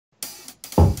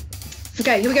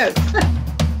Okay, here we go.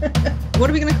 What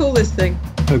are we going to call this thing?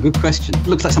 Oh, good question. It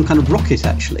looks like some kind of rocket,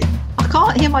 actually. I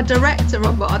can't hear my director,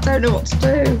 Robert. I don't know what to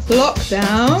do.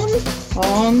 Lockdown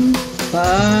on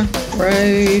the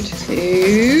road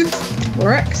to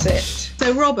Brexit.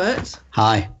 So, Robert.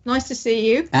 Hi. Nice to see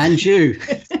you. And you.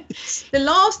 The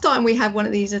last time we had one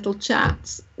of these little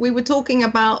chats, we were talking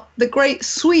about the great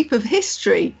sweep of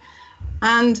history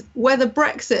and whether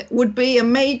Brexit would be a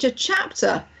major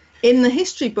chapter in the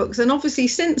history books. And obviously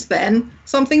since then,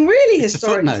 something really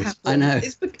historic has happened. I know.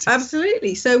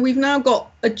 Absolutely. So we've now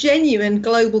got a genuine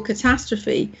global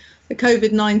catastrophe, the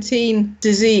COVID-19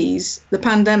 disease, the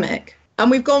pandemic. And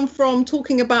we've gone from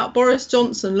talking about Boris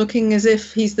Johnson looking as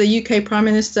if he's the UK Prime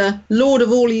Minister, Lord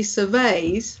of all he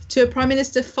surveys, to a Prime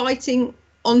Minister fighting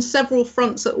on several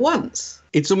fronts at once.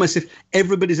 It's almost as if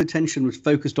everybody's attention was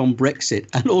focused on Brexit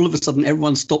and all of a sudden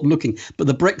everyone stopped looking. But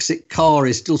the Brexit car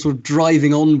is still sort of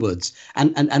driving onwards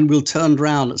and will turn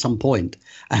around at some point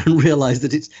and realise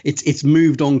that it's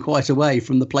moved on quite a way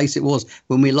from the place it was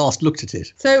when we last looked at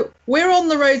it. So we're on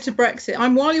the road to Brexit.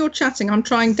 While you're chatting, I'm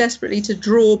trying desperately to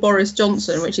draw Boris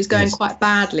Johnson, which is going quite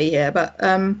badly here. But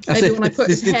maybe when I put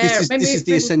his hair... This is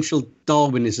the essential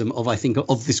Darwinism of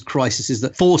this crisis, is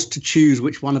that forced to choose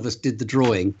which one of us did the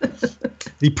drawing.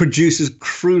 The producers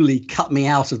cruelly cut me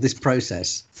out of this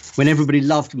process when everybody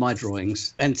loved my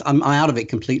drawings, and I'm out of it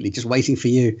completely, just waiting for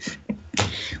you.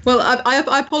 Well,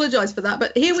 I apologise for that,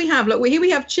 but here we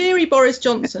have cheery Boris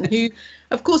Johnson, who,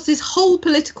 of course, this whole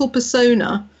political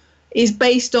persona is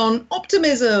based on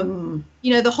optimism.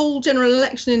 You know, the whole general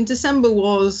election in December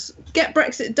was get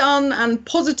Brexit done and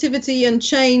positivity and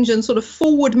change and sort of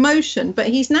forward motion. But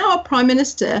he's now a prime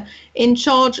minister in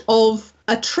charge of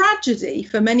a tragedy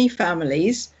for many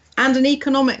families and an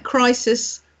economic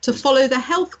crisis to follow the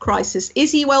health crisis.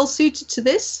 Is he well suited to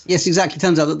this? Yes, exactly.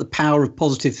 Turns out that the power of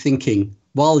positive thinking,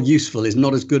 while useful, is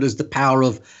not as good as the power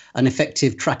of an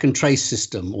effective track and trace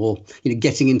system or,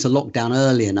 getting into lockdown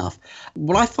early enough.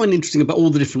 What I find interesting about all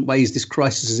the different ways this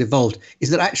crisis has evolved is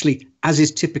that actually, as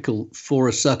is typical for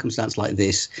a circumstance like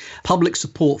this, public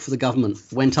support for the government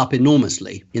went up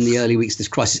enormously in the early weeks of this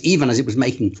crisis, even as it was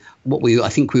making what I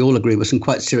think we all agree were some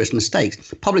quite serious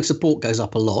mistakes. Public support goes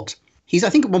up a lot. He's, I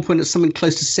think, at one point at something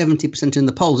close to 70% in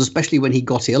the polls, especially when he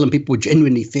got ill and people were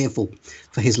genuinely fearful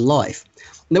for his life.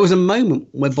 And there was a moment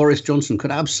where Boris Johnson could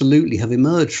absolutely have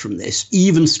emerged from this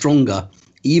even stronger,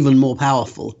 even more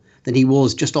powerful than he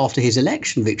was just after his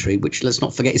election victory, which, let's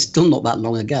not forget, is still not that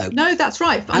long ago. No, that's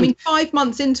right. I mean, 5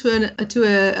 months into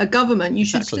a government, you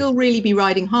should still really be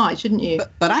riding high, shouldn't you?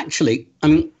 But actually, I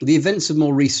mean, the events of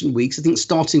more recent weeks, I think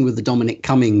starting with the Dominic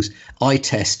Cummings eye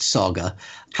test saga,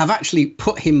 have actually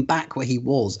put him back where he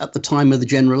was at the time of the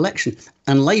general election.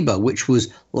 And Labour, which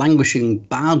was languishing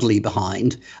badly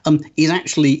behind, is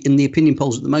actually, in the opinion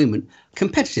polls at the moment,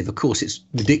 competitive. Of course, it's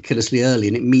ridiculously early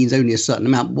and it means only a certain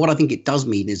amount. What I think it does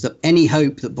mean is that any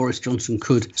hope that Boris Johnson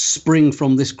could spring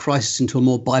from this crisis into a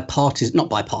more not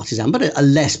bipartisan, but a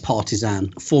less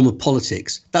partisan form of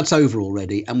politics, that's over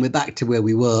already. And we're back to where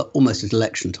we were almost at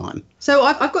election time. So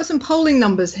I've got some polling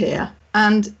numbers here.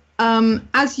 And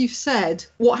as you've said,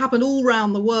 what happened all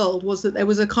around the world was that there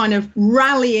was a kind of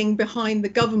rallying behind the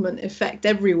government effect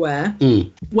everywhere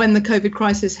when the COVID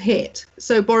crisis hit.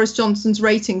 So Boris Johnson's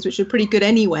ratings, which were pretty good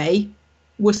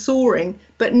were soaring.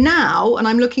 But now, and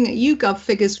I'm looking at YouGov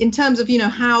figures in terms of,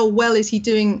 how well is he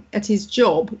doing at his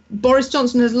job? Boris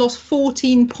Johnson has lost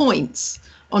 14 points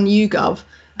on YouGov,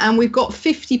 and we've got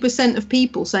 50% of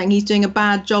people saying he's doing a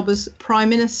bad job as prime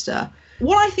minister.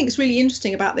 What I think is really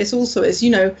interesting about this also is,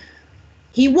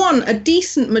 he won a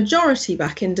decent majority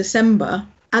back in December,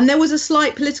 and there was a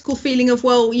slight political feeling of,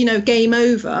 game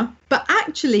over. But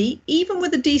actually, even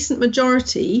with a decent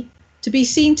majority, to be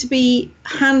seen to be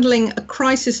handling a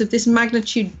crisis of this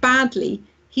magnitude badly,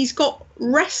 he's got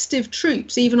restive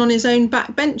troops even on his own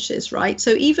backbenches, right?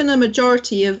 So even a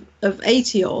majority of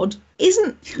 80 odd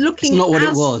isn't looking. It's not what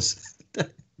it was.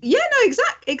 Yeah, no,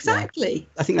 exactly. Yeah,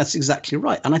 I think that's exactly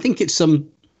right. And I think it's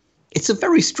a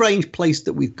very strange place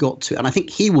that we've got to. And I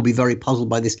think he will be very puzzled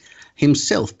by this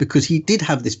himself, because he did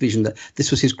have this vision that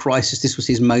this was his crisis, this was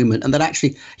his moment, and that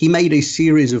actually he made a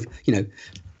series of,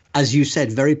 as you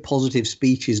said, very positive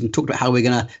speeches and talked about how we're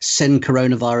going to send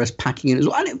coronavirus packing in as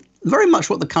well. And it, very much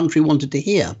what the country wanted to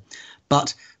hear.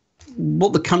 But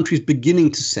what the country is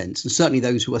beginning to sense, and certainly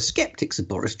those who are skeptics of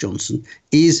Boris Johnson,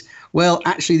 is, well,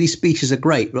 actually, these speeches are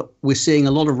great, but we're seeing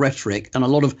a lot of rhetoric and a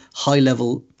lot of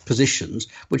high-level positions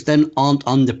which then aren't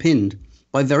underpinned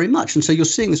by very much. And so you're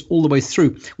seeing this all the way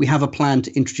through. We have a plan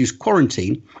to introduce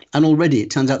quarantine, and already it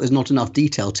turns out there's not enough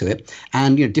detail to it.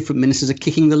 And different ministers are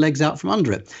kicking the legs out from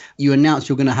under it. You announce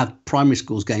you're going to have primary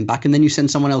schools going back, and then you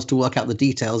send someone else to work out the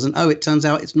details. And it turns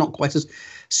out it's not quite as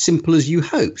simple as you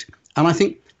hoped. And I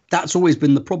think that's always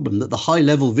been the problem, that the high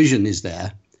level vision is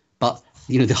there, but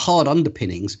the hard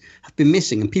underpinnings have been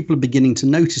missing, and people are beginning to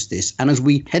notice this. And as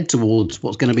we head towards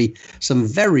what's going to be some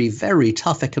very, very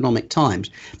tough economic times,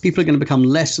 people are going to become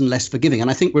less and less forgiving.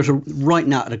 And I think we're right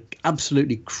now at an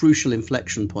absolutely crucial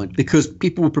inflection point, because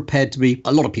people were prepared to be,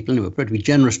 a lot of people anyway, were prepared to be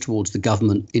generous towards the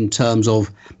government in terms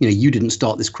of, you didn't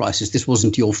start this crisis. This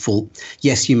wasn't your fault.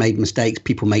 Yes, you made mistakes.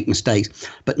 People make mistakes.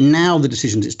 But now the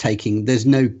decisions it's taking, there's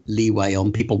no leeway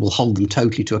on. People will hold them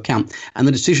totally to account. And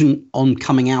the decision on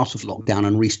coming out of lockdown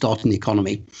and restarting the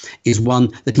economy is one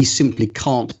that he simply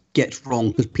can't get wrong,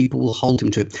 because people will hold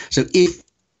him to it. So if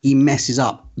he messes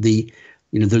up the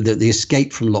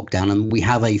escape from lockdown, and we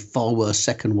have a far worse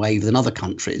second wave than other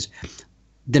countries,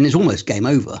 then it's almost game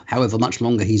over, however much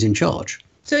longer he's in charge.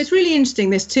 So it's really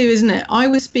interesting, this too, isn't it? I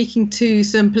was speaking to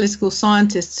some political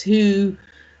scientists who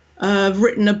have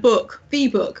written a book, the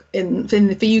book for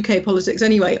UK politics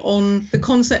anyway, on the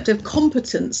concept of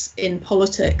competence in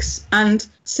politics. And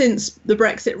since the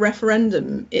Brexit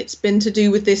referendum, it's been to do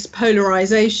with this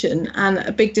polarisation and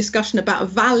a big discussion about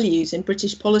values in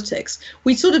British politics.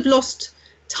 We sort of lost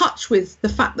touch with the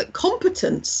fact that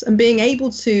competence and being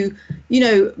able to,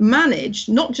 manage,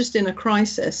 not just in a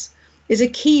crisis, is a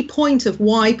key point of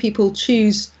why people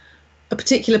choose a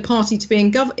particular party to be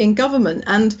in government.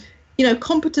 And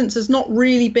competence has not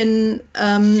really been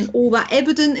all that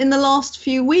evident in the last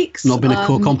few weeks. Not been a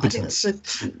core competence.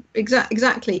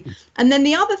 Exactly. And then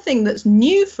the other thing that's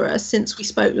new for us since we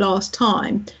spoke last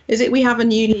time is that we have a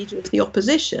new leader of the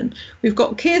opposition. We've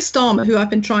got Keir Starmer, who I've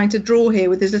been trying to draw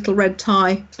here with his little red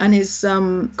tie and his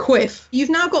quiff. You've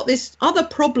now got this other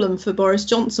problem for Boris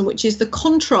Johnson, which is the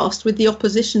contrast with the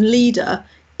opposition leader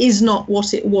is not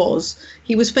what it was.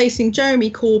 He was facing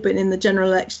Jeremy Corbyn in the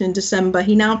general election in December.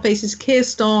 He now faces Keir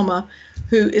Starmer,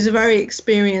 who is a very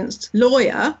experienced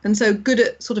lawyer and so good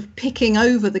at sort of picking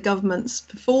over the government's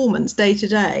performance day to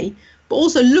day, but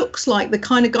also looks like the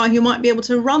kind of guy who might be able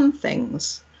to run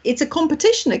things. It's a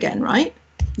competition again, right?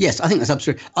 Yes, I think that's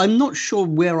absolutely. I'm not sure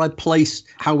where I place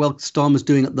how well Starmer's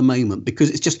doing at the moment, because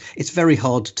it's very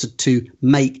hard to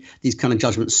make these kind of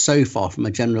judgments so far from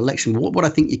a general election. What I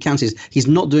think you can see is he's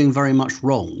not doing very much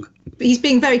wrong. But he's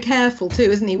being very careful too,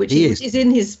 isn't he? Which is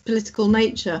in his political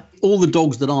nature. All the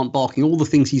dogs that aren't barking, all the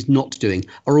things he's not doing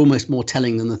are almost more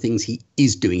telling than the things he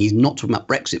is doing. He's not talking about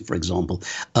Brexit, for example.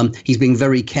 He's being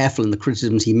very careful in the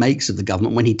criticisms he makes of the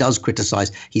government. When he does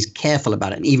criticise, he's careful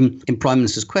about it. And even in Prime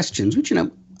Minister's questions, which,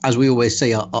 as we always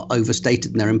say, are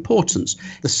overstated in their importance,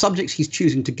 the subjects he's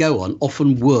choosing to go on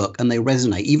often work and they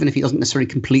resonate, even if he doesn't necessarily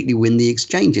completely win the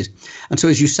exchanges. And so,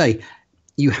 as you say,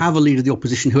 you have a leader of the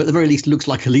opposition who at the very least looks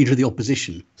like a leader of the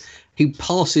opposition, who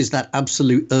passes that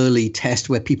absolute early test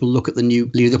where people look at the new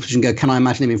leader of the opposition and go, can I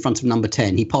imagine him in front of number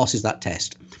 10? He passes that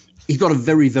test. He's got a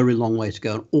very, very long way to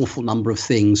go. An awful number of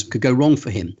things could go wrong for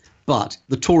him. But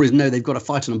the Tories know they've got to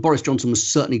fight on. And Boris Johnson was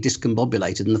certainly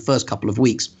discombobulated in the first couple of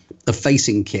weeks of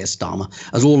facing Keir Starmer,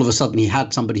 as all of a sudden he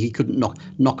had somebody he couldn't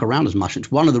knock around as much.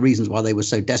 It's one of the reasons why they were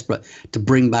so desperate to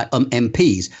bring back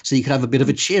MPs, so you could have a bit of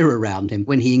a cheer around him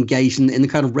when he engaged in the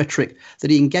kind of rhetoric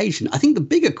that he engaged in. I think the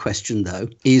bigger question, though,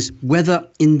 is whether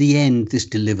in the end this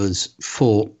delivers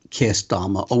for Keir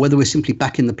Starmer, or whether we're simply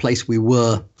back in the place we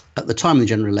were at the time of the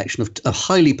general election, of a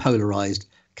highly polarised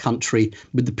country,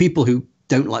 with the people who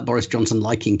don't like Boris Johnson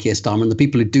liking Keir Starmer and the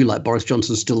people who do like Boris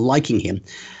Johnson still liking him.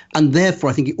 And therefore,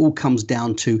 I think it all comes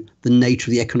down to the nature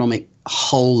of the economic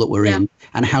hole that we're in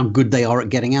and how good they are at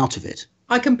getting out of it.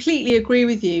 I completely agree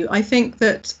with you. I think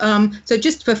that, so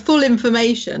just for full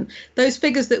information, those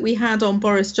figures that we had on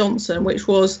Boris Johnson, which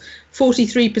was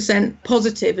 43%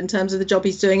 positive in terms of the job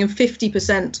he's doing and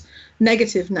 50%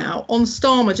 negative now. On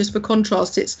Starmer, just for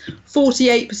contrast, it's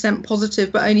 48%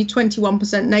 positive, but only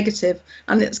 21% negative.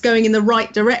 And it's going in the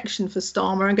right direction for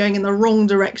Starmer and going in the wrong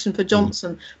direction for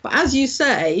Johnson. But as you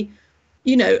say,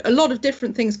 a lot of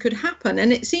different things could happen.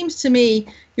 And it seems to me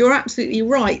you're absolutely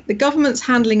right. The government's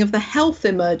handling of the health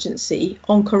emergency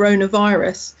on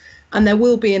coronavirus, and there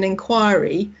will be an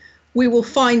inquiry. We will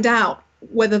find out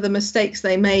whether the mistakes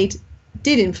they made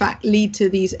did in fact lead to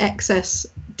these excess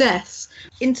deaths.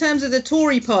 In terms of the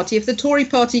Tory party, if the Tory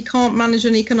party can't manage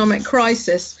an economic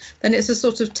crisis, then it's a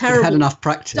sort of terrible had enough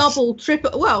practice. Double,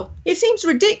 triple. Well, it seems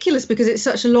ridiculous because it's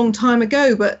such a long time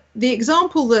ago. But the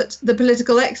example that the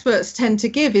political experts tend to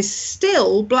give is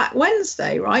still Black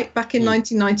Wednesday, right? Back in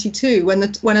 1992,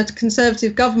 when a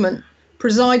Conservative government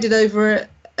presided over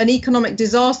an economic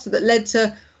disaster that led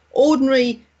to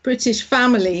ordinary British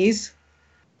families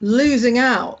losing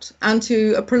out and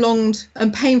to a prolonged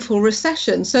and painful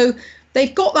recession. So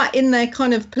they've got that in their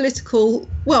kind of political,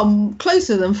 well,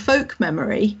 closer than folk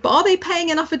memory. But are they paying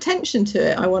enough attention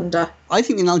to it, I wonder? I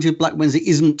think the analogy of Black Wednesday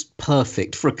isn't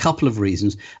perfect for a couple of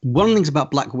reasons. One of the things about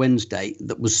Black Wednesday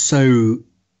that was so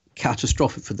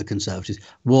catastrophic for the Conservatives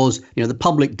was, the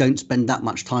public don't spend that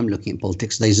much time looking at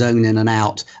politics. They zone in and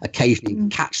out, occasionally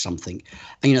catch something.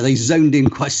 And, they zoned in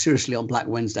quite seriously on Black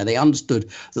Wednesday. They understood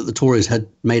that the Tories had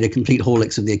made a complete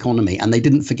Horlicks of the economy, and they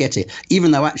didn't forget it,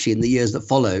 even though actually in the years that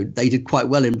followed, they did quite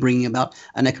well in bringing about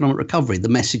an economic recovery. The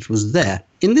message was there.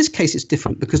 In this case, it's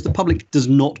different because the public does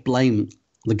not blame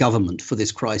the government for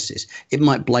this crisis. It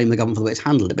might blame the government for the way it's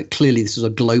handled it, but clearly this is a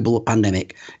global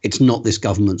pandemic. It's not this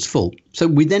government's fault. So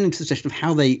we then into the session of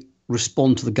how they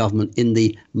respond to the government in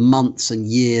the months and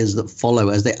years that follow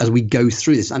as we go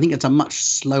through this. I think it's a much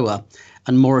slower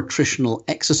and more attritional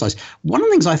exercise. One of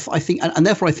the things I think, and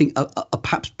therefore I think a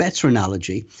perhaps better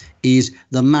analogy is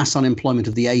the mass unemployment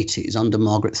of the 80s under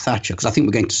Margaret Thatcher, because I think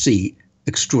we're going to see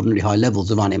extraordinarily high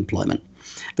levels of unemployment.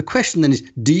 The question then is,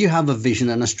 do you have a vision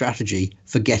and a strategy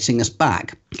for getting us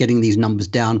back, getting these numbers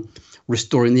down,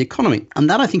 restoring the economy? And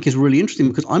that I think is really interesting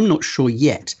because I'm not sure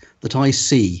yet that I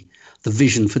see the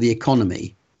vision for the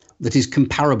economy that is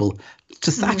comparable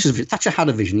to Thatcher's vision. Thatcher had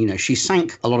a vision. She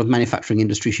sank a lot of manufacturing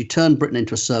industry. She turned Britain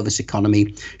into a service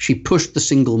economy. She pushed the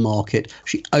single market.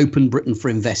 She opened Britain for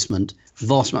investment.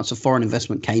 Vast amounts of foreign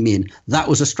investment came in. That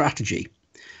was a strategy.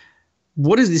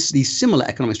 What is the similar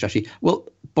economic strategy? Well,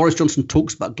 Boris Johnson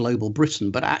talks about global Britain,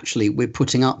 but actually we're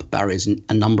putting up barriers in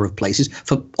a number of places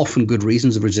for often good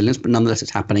reasons of resilience, but nonetheless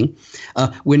it's happening.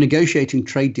 We're negotiating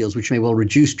trade deals which may well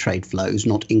reduce trade flows,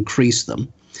 not increase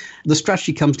them. The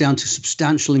strategy comes down to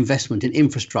substantial investment in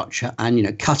infrastructure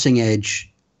and, cutting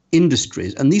edge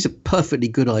industries. And these are perfectly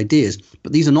good ideas,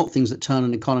 but these are not things that turn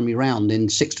an economy around in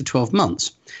 6 to 12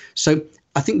 months. So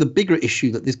I think the bigger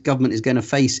issue that this government is going to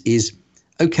face is,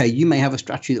 okay, you may have a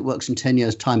strategy that works in 10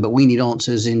 years' time, but we need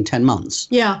answers in 10 months.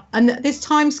 Yeah, and this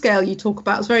timescale you talk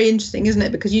about is very interesting, isn't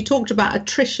it? Because you talked about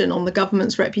attrition on the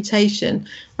government's reputation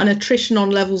and attrition on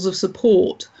levels of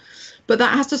support. But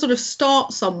that has to sort of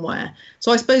start somewhere.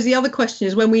 So I suppose the other question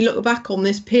is, when we look back on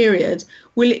this period,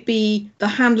 will it be the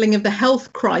handling of the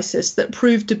health crisis that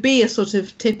proved to be a sort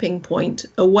of tipping point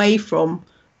away from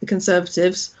the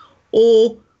Conservatives,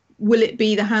 or will it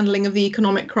be the handling of the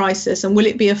economic crisis, and will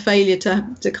it be a failure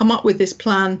to come up with this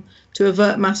plan to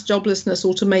avert mass joblessness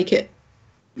or to make it,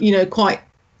 quite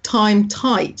time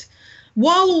tight?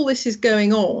 While all this is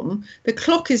going on, the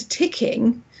clock is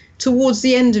ticking towards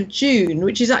the end of June,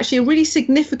 which is actually a really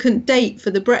significant date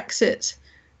for the Brexit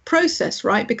process,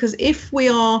 right? Because if we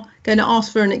are going to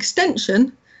ask for an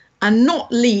extension and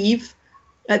not leave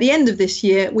at the end of this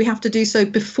year, we have to do so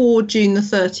before June the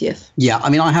 30th. Yeah, I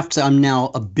mean, I have to say I'm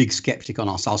now a big skeptic on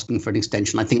us asking for an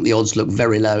extension. I think the odds look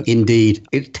very low indeed.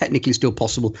 It's technically still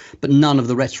possible, but none of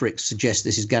the rhetoric suggests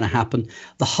this is going to happen.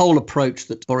 The whole approach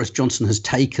that Boris Johnson has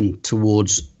taken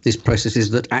towards this process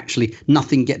is that actually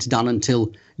nothing gets done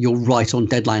until you're right on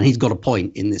deadline. He's got a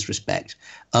point in this respect.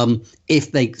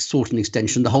 If they sought an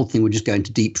extension, the whole thing would just go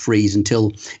into deep freeze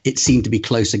until it seemed to be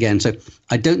close again. So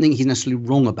I don't think he's necessarily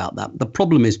wrong about that. The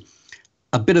problem is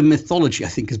a bit of mythology, I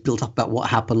think, is built up about what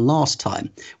happened last time,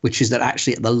 which is that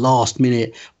actually at the last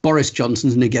minute, Boris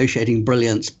Johnson's negotiating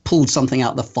brilliance pulled something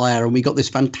out of the fire and we got this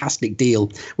fantastic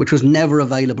deal, which was never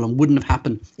available and wouldn't have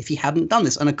happened if he hadn't done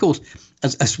this. And of course,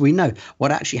 as we know,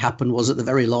 what actually happened was at the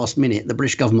very last minute, the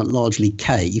British government largely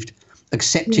caved,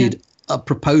 accepted a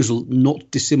proposal not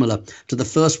dissimilar to the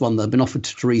first one that had been offered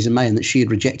to Theresa May and that she had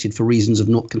rejected for reasons of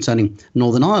not concerning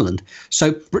Northern Ireland.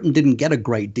 So Britain didn't get a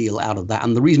great deal out of that.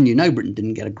 And the reason Britain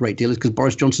didn't get a great deal is because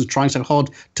Boris Johnson's trying so hard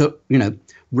to,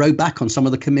 row back on some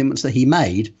of the commitments that he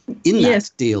made in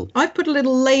that deal. I've put a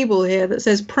little label here that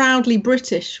says proudly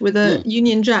British with a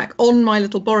Union Jack on my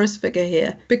little Boris figure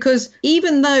here, because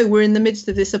even though we're in the midst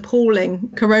of this appalling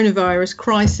coronavirus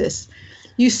crisis,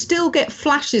 you still get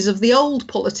flashes of the old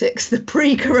politics, the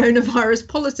pre-coronavirus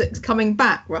politics coming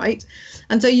back, right?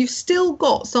 And so you've still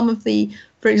got some of the,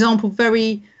 for example,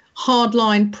 very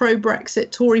hardline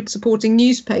pro-Brexit Tory supporting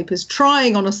newspapers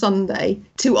trying on a Sunday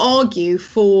to argue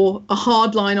for a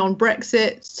hardline on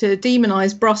Brexit, to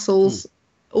demonise Brussels,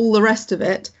 all the rest of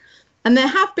it. And there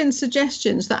have been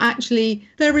suggestions that actually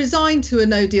they're resigned to a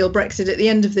no-deal Brexit at the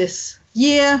end of this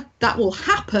year. That will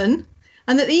happen.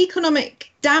 And that the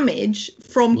economic damage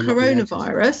from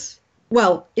coronavirus,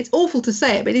 well, it's awful to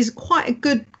say it, but it is quite a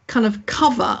good kind of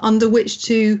cover under which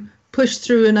to push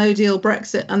through a no-deal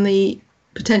Brexit and the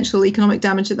potential economic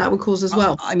damage that would cause as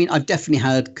well. I mean, I've definitely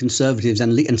heard conservatives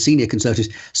and senior conservatives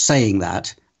saying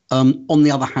that. On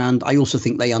the other hand, I also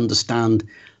think they understand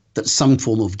that some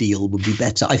form of deal would be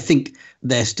better. I think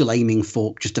they're still aiming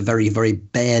for just a very, very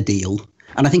bare deal.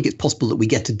 And I think it's possible that we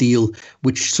get a deal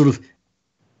which sort of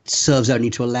serves only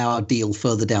to allow a deal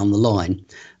further down the line.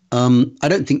 I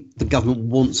don't think the government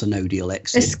wants a no-deal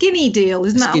exit. A skinny deal,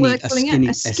 isn't that what we're calling it?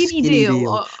 A skinny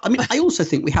deal. I mean, I also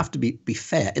think we have to be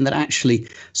fair in that actually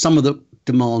some of the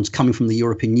demands coming from the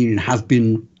European Union have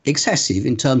been excessive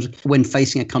in terms of when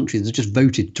facing a country that's just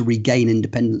voted to regain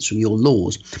independence from your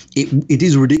laws. It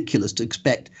is ridiculous to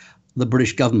expect the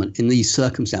British government in these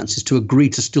circumstances to agree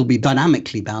to still be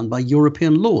dynamically bound by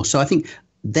European law. So I think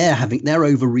they're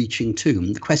overreaching too.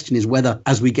 And the question is whether,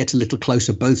 as we get a little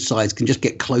closer, both sides can just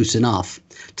get close enough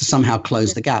to somehow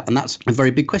close the gap. And that's a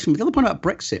very big question. But the other point about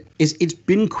Brexit is it's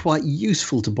been quite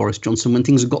useful to Boris Johnson when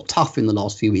things have got tough in the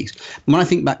last few weeks. And when I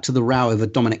think back to the row over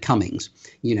Dominic Cummings,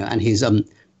 and his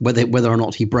whether or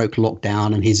not he broke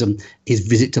lockdown and his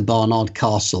visit to Barnard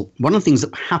Castle, one of the things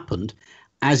that happened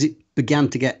as it began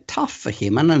to get tough for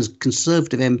him and as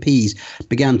Conservative MPs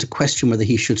began to question whether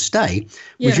he should stay,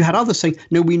 was you had others saying,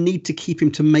 no, we need to keep him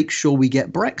to make sure we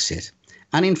get Brexit.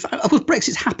 And in fact, of course,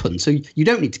 Brexit's happened, so you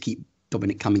don't need to keep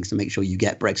Dominic Cummings to make sure you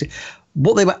get Brexit.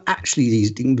 What they were actually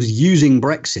doing was using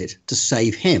Brexit to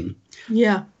save him.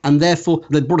 Yeah. And therefore,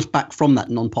 they brought us back from that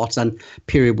non-partisan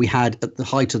period we had at the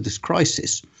height of this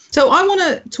crisis. So I want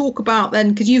to talk about then,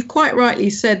 because you've quite rightly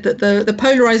said that the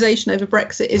polarisation over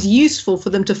Brexit is useful for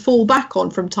them to fall back on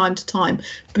from time to time,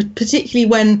 but particularly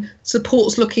when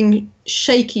support's looking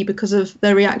shaky because of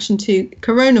their reaction to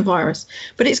coronavirus.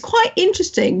 But it's quite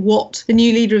interesting what the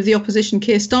new leader of the opposition,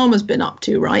 Keir Starmer's been up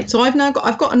to, right? So I've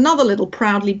got another little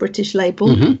proudly British label.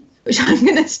 Mm-hmm. Which I'm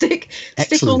going to stick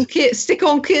on Keir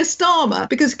Starmer,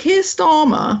 because Keir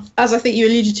Starmer, as I think you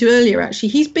alluded to earlier, actually,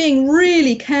 he's being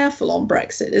really careful on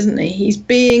Brexit, isn't he?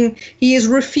 He is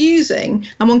refusing,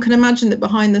 and one can imagine that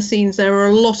behind the scenes there are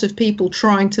a lot of people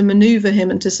trying to manoeuvre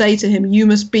him and to say to him, you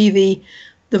must be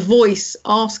the voice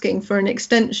asking for an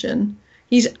extension.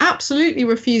 He's absolutely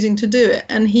refusing to do it,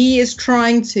 and he is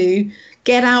trying to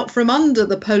get out from under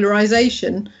the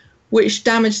polarisation which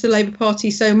damaged the Labour Party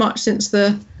so much since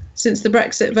the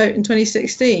Brexit vote in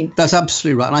 2016. That's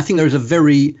absolutely right. And I think there is a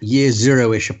very year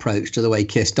zero-ish approach to the way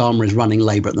Keir Starmer is running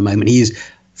Labour at the moment. He is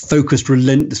focused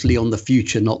relentlessly on the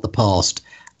future, not the past.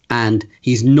 And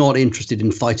he's not interested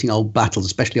in fighting old battles,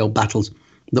 especially old battles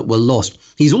that were lost.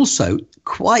 He's also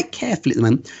quite carefully at the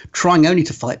moment trying only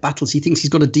to fight battles he thinks he's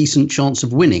got a decent chance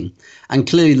of winning. And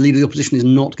clearly the leader of the opposition is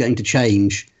not going to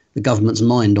change the government's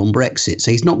mind on Brexit.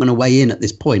 So he's not going to weigh in at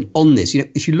this point on this.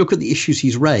 If you look at the issues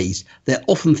he's raised, they're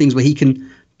often things where he can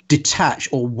detach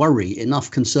or worry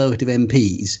enough Conservative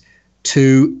MPs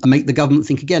to make the government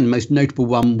think again. The most notable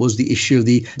one was the issue of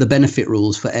the benefit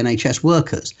rules for NHS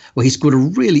workers, where he scored a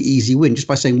really easy win just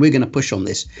by saying, we're going to push on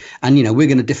this. And, we're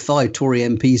going to defy Tory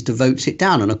MPs to vote it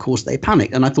down. And of course, they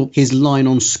panicked. And I thought his line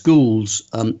on schools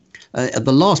at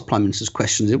the last Prime Minister's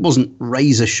questions, it wasn't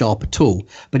razor sharp at all,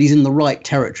 but he's in the right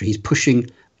territory. He's pushing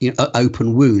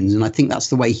open wounds. And I think that's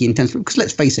the way he intends to, because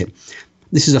let's face it,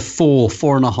 this is a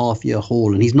 4.5 year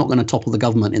haul, and he's not going to topple the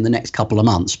government in the next couple of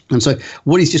months. And so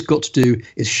what he's just got to do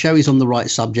is show he's on the right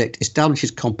subject, establish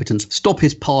his competence, stop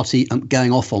his party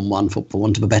going off on one, for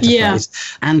want of a better phrase,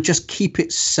 and just keep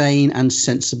it sane and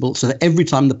sensible so that every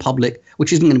time the public,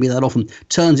 which isn't going to be that often,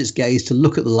 turns its gaze to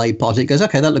look at the Labour Party, it goes,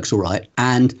 OK, that looks all right.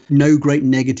 And no great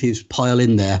negatives pile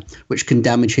in there, which can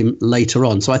damage him later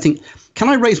on. So I think, can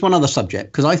I raise one other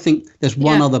subject? Because I think there's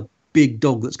one other big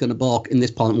dog that's going to bark in this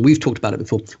parliament. We've talked about it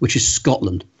before, which is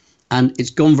Scotland, and it's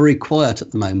gone very quiet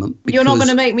at the moment. You're not going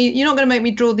to make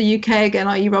me draw the UK again,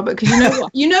 are you, Robert? Because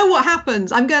you know what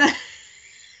happens. I'm going to.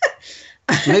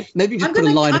 Maybe just put a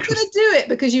line across. I'm going to do it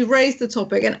because you've raised the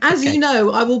topic, and as you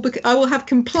know, I will have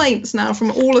complaints now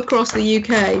from all across the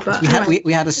UK. But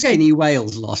we had a skinny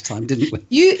Wales last time, didn't we?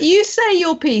 You say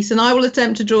your piece, and I will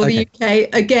attempt to draw the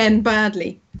UK again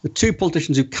badly. The two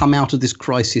politicians who come out of this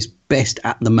crisis best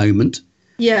at the moment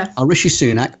are Rishi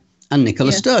Sunak and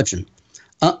Nicola Sturgeon.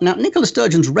 Now, Nicola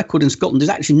Sturgeon's record in Scotland is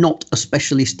actually not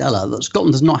especially stellar. That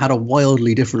Scotland has not had a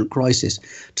wildly different crisis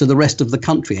to the rest of the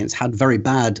country, and it's had very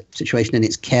bad situation in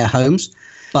its care homes.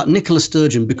 But Nicola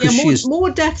Sturgeon, because she is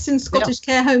more deaths in Scottish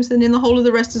care homes than in the whole of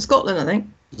the rest of Scotland, I think.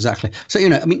 Exactly. So,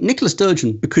 Nicola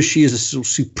Sturgeon, because she is a sort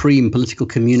of supreme political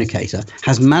communicator,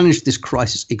 has managed this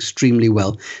crisis extremely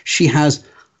well. She has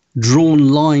drawn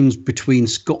lines between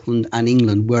Scotland and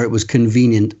England where it was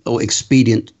convenient or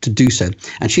expedient to do so.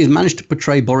 And she has managed to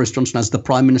portray Boris Johnson as the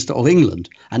Prime Minister of England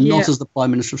and not as the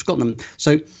Prime Minister of Scotland.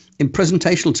 So in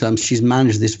presentational terms, she's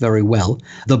managed this very well.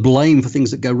 The blame for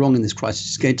things that go wrong in this crisis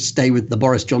is going to stay with the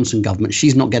Boris Johnson government.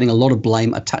 She's not getting a lot of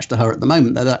blame attached to her at the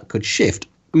moment, though that could shift.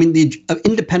 I mean, the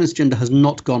independence agenda has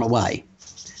not gone away.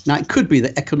 Now, it could be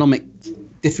that economic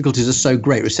difficulties are so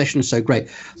great, recession is so great,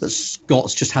 that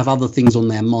Scots just have other things on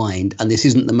their mind, and this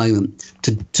isn't the moment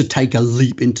to take a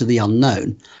leap into the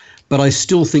unknown. But I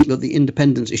still think that the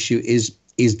independence issue is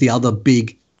the other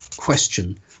big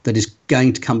question that is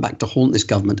going to come back to haunt this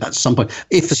government at some point,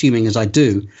 if, assuming as I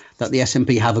do, that the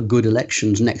SNP have a good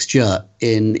elections next year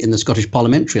in the Scottish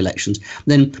parliamentary elections.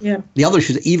 Then the other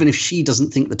issue is that even if she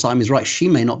doesn't think the time is right, she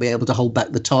may not be able to hold back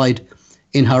the tide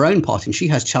in her own party, and she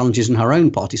has challenges in her own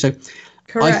party. So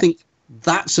correct. I think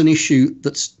that's an issue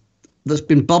that's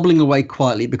been bubbling away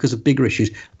quietly because of bigger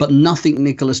issues, but nothing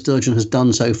Nicola Sturgeon has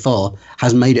done so far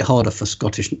has made it harder for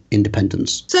Scottish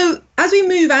independence. So as we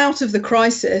move out of the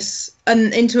crisis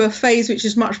and into a phase which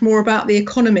is much more about the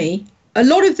economy, a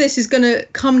lot of this is going to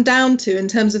come down to, in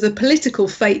terms of the political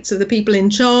fates of the people in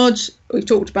charge. We've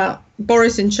talked about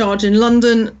Boris in charge in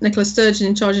London, Nicola Sturgeon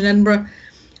in charge in Edinburgh,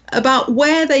 about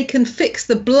where they can fix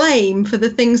the blame for the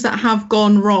things that have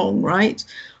gone wrong, right?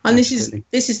 And Absolutely.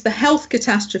 this is the health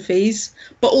catastrophes,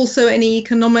 but also any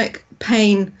economic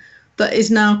pain that is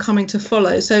now coming to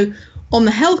follow. So on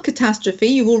the health catastrophe,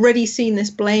 you've already seen this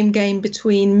blame game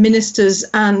between ministers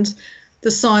and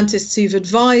the scientists who've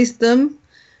advised them,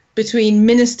 between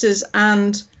ministers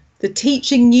and the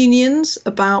teaching unions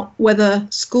about whether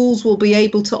schools will be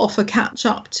able to offer catch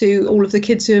up to all of the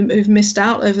kids who've missed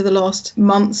out over the last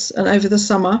months and over the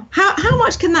summer. How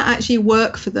much can that actually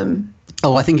work for them?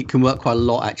 Oh, I think it can work quite a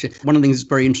lot, actually. One of the things that's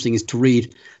very interesting is to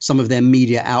read some of their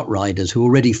media outriders who are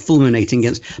already fulminating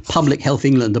against Public Health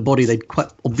England, a body they'd quite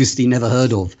obviously never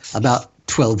heard of about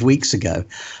 12 weeks ago.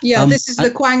 Yeah, this is the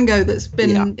Quango that's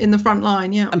been in the front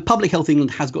line, And Public Health England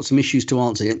has got some issues to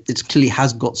answer. It clearly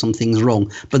has got some things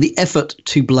wrong. But the effort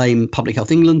to blame Public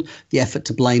Health England, the effort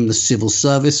to blame the civil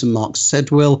service and Mark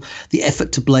Sedwill, the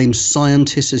effort to blame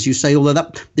scientists, as you say, although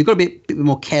they've got to be a bit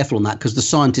more careful on that because the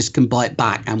scientists can bite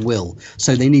back and will.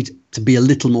 So they need to be a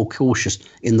little more cautious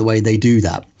in the way they do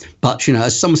that. But,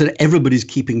 as someone said, everybody's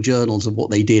keeping journals of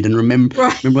what they did and remember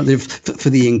what they've for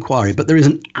the inquiry. But there is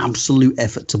an absolute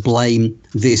effort to blame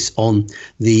this on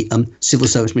the civil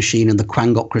service machine and the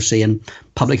quangocracy and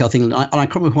Public Health England. And I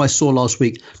can't remember who I saw last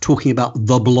week talking about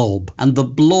the blob. And the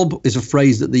blob is a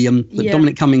phrase that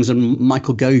Dominic Cummings and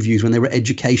Michael Gove used when they were at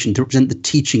education to represent the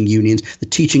teaching unions, the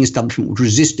teaching establishment which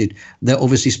resisted their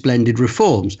obviously splendid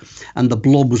reforms. And the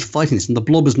blob was fighting this. And the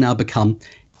blob has now become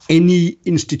any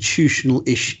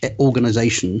institutional-ish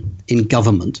organisation in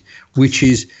government which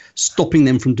is stopping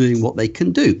them from doing what they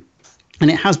can do. And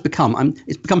it has become,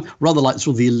 it's become rather like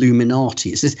sort of the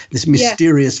Illuminati. It's this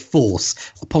mysterious force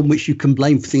upon which you can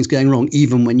blame for things going wrong,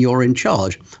 even when you're in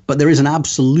charge. But there is an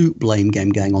absolute blame game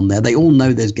going on there. They all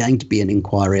know there's going to be an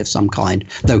inquiry of some kind,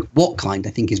 though what kind, I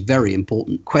think, is a very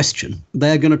important question.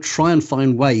 They're going to try and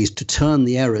find ways to turn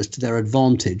the errors to their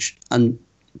advantage and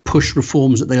push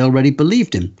reforms that they already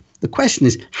believed in. The question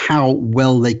is how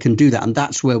well they can do that. And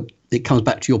that's where it comes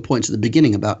back to your points at the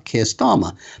beginning about Keir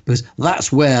Starmer, because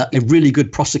that's where a really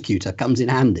good prosecutor comes in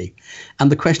handy.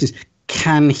 And the question is,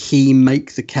 can he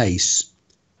make the case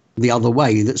the other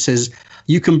way that says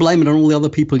you can blame it on all the other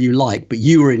people you like, but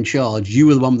you were in charge, you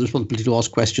were the one with the responsibility to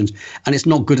ask questions, and it's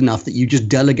not good enough that you just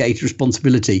delegate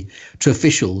responsibility to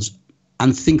officials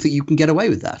and think that you can get away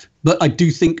with that. But I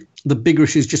do think the bigger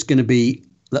issue is just going to be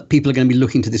that people are going to be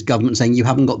looking to this government saying, you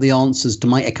haven't got the answers to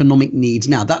my economic needs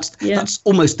now. That's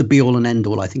almost the be all and end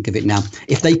all, I think, of it now.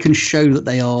 If they can show that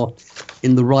they are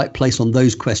in the right place on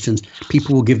those questions,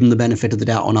 people will give them the benefit of the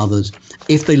doubt on others.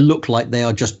 If they look like they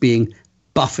are just being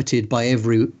buffeted by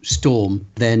every storm,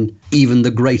 then even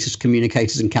the greatest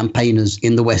communicators and campaigners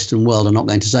in the Western world are not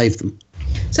going to save them.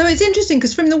 So it's interesting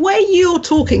because from the way you're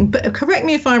talking, but correct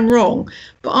me if I'm wrong,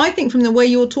 but I think from the way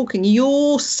you're talking,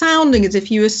 you're sounding as if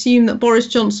you assume that Boris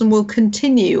Johnson will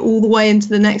continue all the way into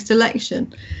the next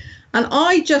election. And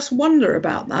I just wonder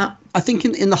about that. I think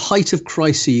in the height of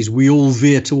crises, we all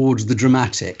veer towards the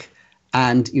dramatic.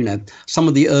 And, some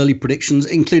of the early predictions,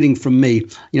 including from me,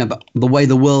 but the way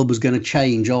the world was going to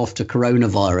change after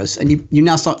coronavirus. And you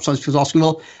now start asking,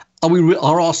 well,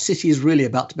 Are our cities really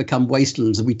about to become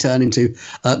wastelands and we turn into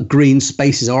green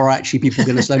spaces, or are actually people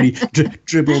going to slowly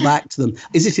dribble back to them?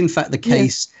 Is it in fact the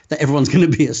case that everyone's going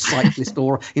to be a cyclist,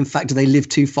 or in fact do they live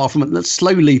too far from it? That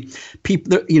slowly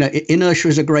people, inertia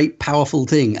is a great powerful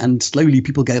thing, and slowly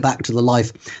people go back to the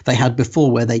life they had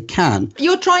before where they can.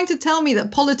 You're trying to tell me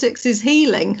that politics is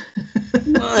healing?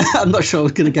 I'm not sure I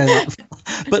was going to go that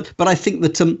far, but I think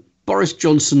that Boris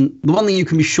Johnson, the one thing you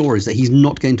can be sure is that he's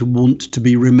not going to want to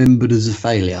be remembered as a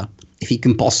failure if he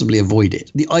can possibly avoid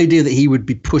it. The idea that he would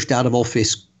be pushed out of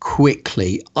office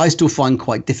quickly, I still find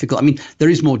quite difficult. I mean, there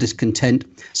is more discontent.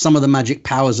 Some of the magic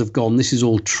powers have gone. This is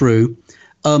all true.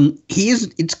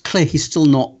 It's clear he's still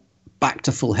not back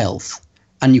to full health.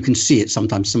 And you can see it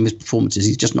sometimes, some of his performances.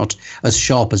 He's just not as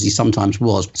sharp as he sometimes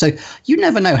was. So you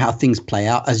never know how things play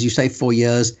out. As you say, 4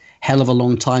 years, hell of a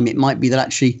long time. It might be that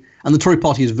actually, and the Tory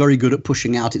party is very good at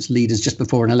pushing out its leaders just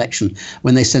before an election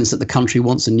when they sense that the country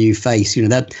wants a new face.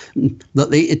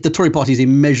 The Tory party is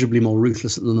immeasurably more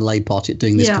ruthless than the Labour Party at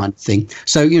doing this kind of thing.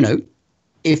 So,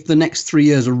 if the next 3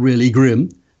 years are really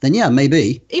grim, then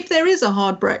maybe. If there is a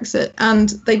hard Brexit and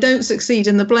they don't succeed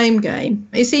in the blame game,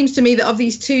 it seems to me that of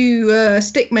these two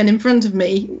stickmen in front of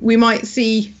me, we might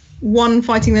see one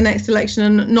fighting the next election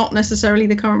and not necessarily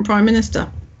the current Prime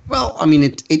Minister. Well, I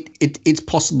mean, it's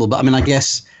possible, but I mean, I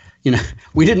guess,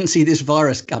 we didn't see this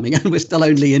virus coming, and we're still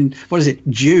only in,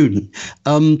 June.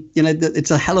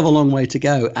 It's a hell of a long way to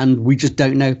go, and we just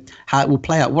don't know how it will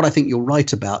play out. What I think you're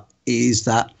right about is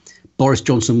that Boris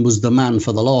Johnson was the man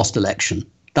for the last election.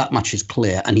 That much is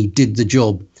clear, and he did the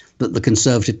job that the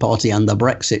Conservative Party and the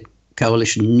Brexit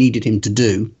coalition needed him to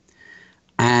do.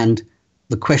 And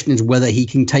the question is whether he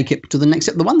can take it to the next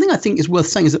step. The one thing I think is worth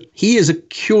saying is that he is a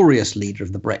curious leader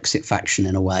of the Brexit faction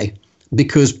in a way,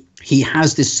 because he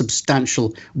has this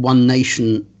substantial one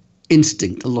nation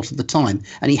instinct a lot of the time.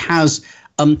 And he has,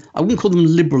 I wouldn't call them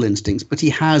liberal instincts, but he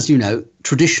has,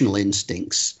 traditional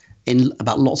instincts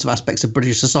about lots of aspects of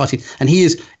British society. And he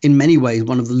is in many ways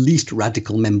one of the least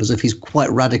radical members of his quite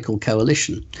radical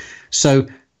coalition. So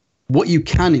what you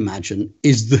can imagine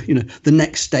is the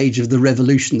next stage of the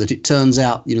revolution, that it turns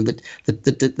out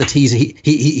that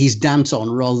he's Danton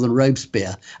rather than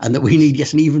Robespierre, and that we need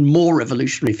yet an even more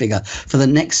revolutionary figure for the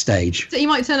next stage. So he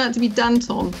might turn out to be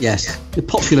Danton. Yes, a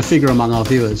popular figure among our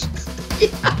viewers.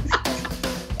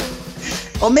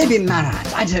 Or maybe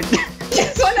Marat, I don't know.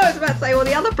 Yes, I know. I was about to say,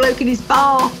 the other bloke in his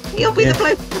bar. He'll be the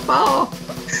bloke in the bar.